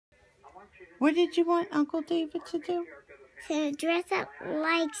What did you want Uncle David to do? To dress up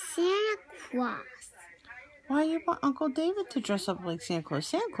like Santa Claus. Why you want Uncle David to dress up like Santa Claus?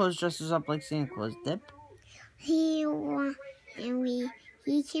 Santa Claus dresses up like Santa Claus, Dip. He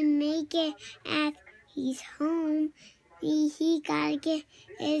can make it at he's home. He gotta get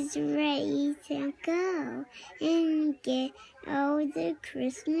his ready to go and get over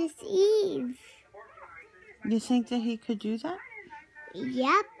Christmas Eve. You think that he could do that?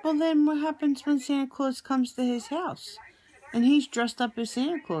 Yep. Well, then what happens when Santa Claus comes to his house and he's dressed up as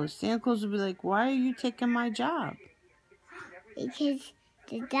Santa Claus? Santa Claus will be like, why are you taking my job? Because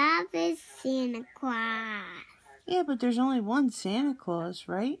the job is Santa Claus. Yeah, but there's only one Santa Claus,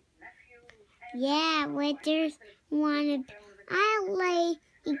 right? Yeah, but there's one. I like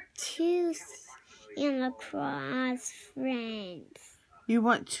two Santa Claus friends. You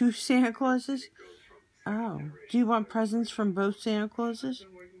want two Santa Clauses? Oh. Do you want presents from both Santa Clauses?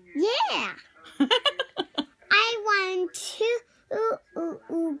 Yeah. I want two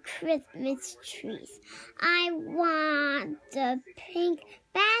Christmas trees. I want the pink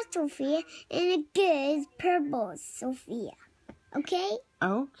bad Sophia and a good purple Sophia. Okay?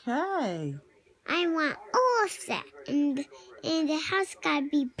 Okay. I want all of that, and the house gotta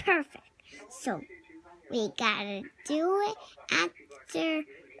be perfect. So we gotta do it after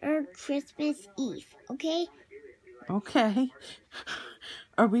Christmas Eve, okay? Okay.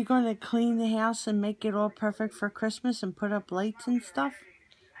 Are we going to clean the house and make it all perfect for Christmas and put up lights and stuff?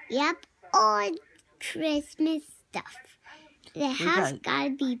 Yep, all Christmas stuff. The house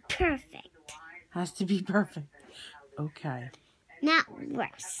gotta be perfect. Has to be perfect. Okay. Not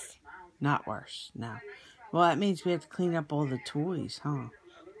worse. Not worse, no. Well, that means we have to clean up all the toys, huh?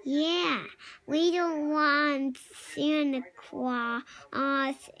 Yeah, we don't want Santa Claus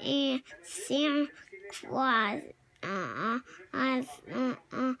and Santa Claus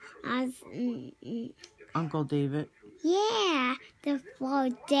Uncle David? Yeah, to fall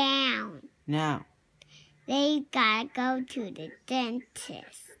down. No. They gotta go to the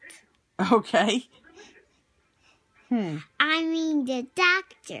dentist. Okay. I mean the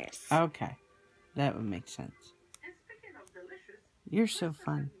doctors. Okay. That would make sense. You're so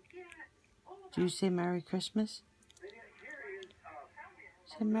fun. Do you say Merry Christmas?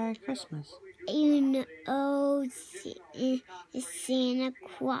 Say Merry Christmas. You know, Santa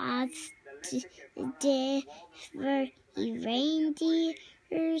Claus did for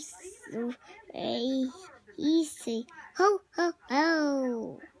reindeers. So he say, ho, ho,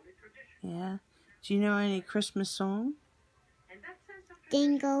 ho. Yeah. Do you know any Christmas song?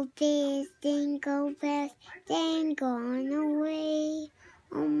 Jingle bells, jingle on the way.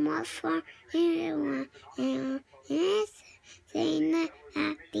 On my farm, and sing a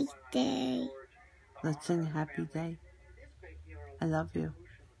happy day. Let's sing a happy day. I love you.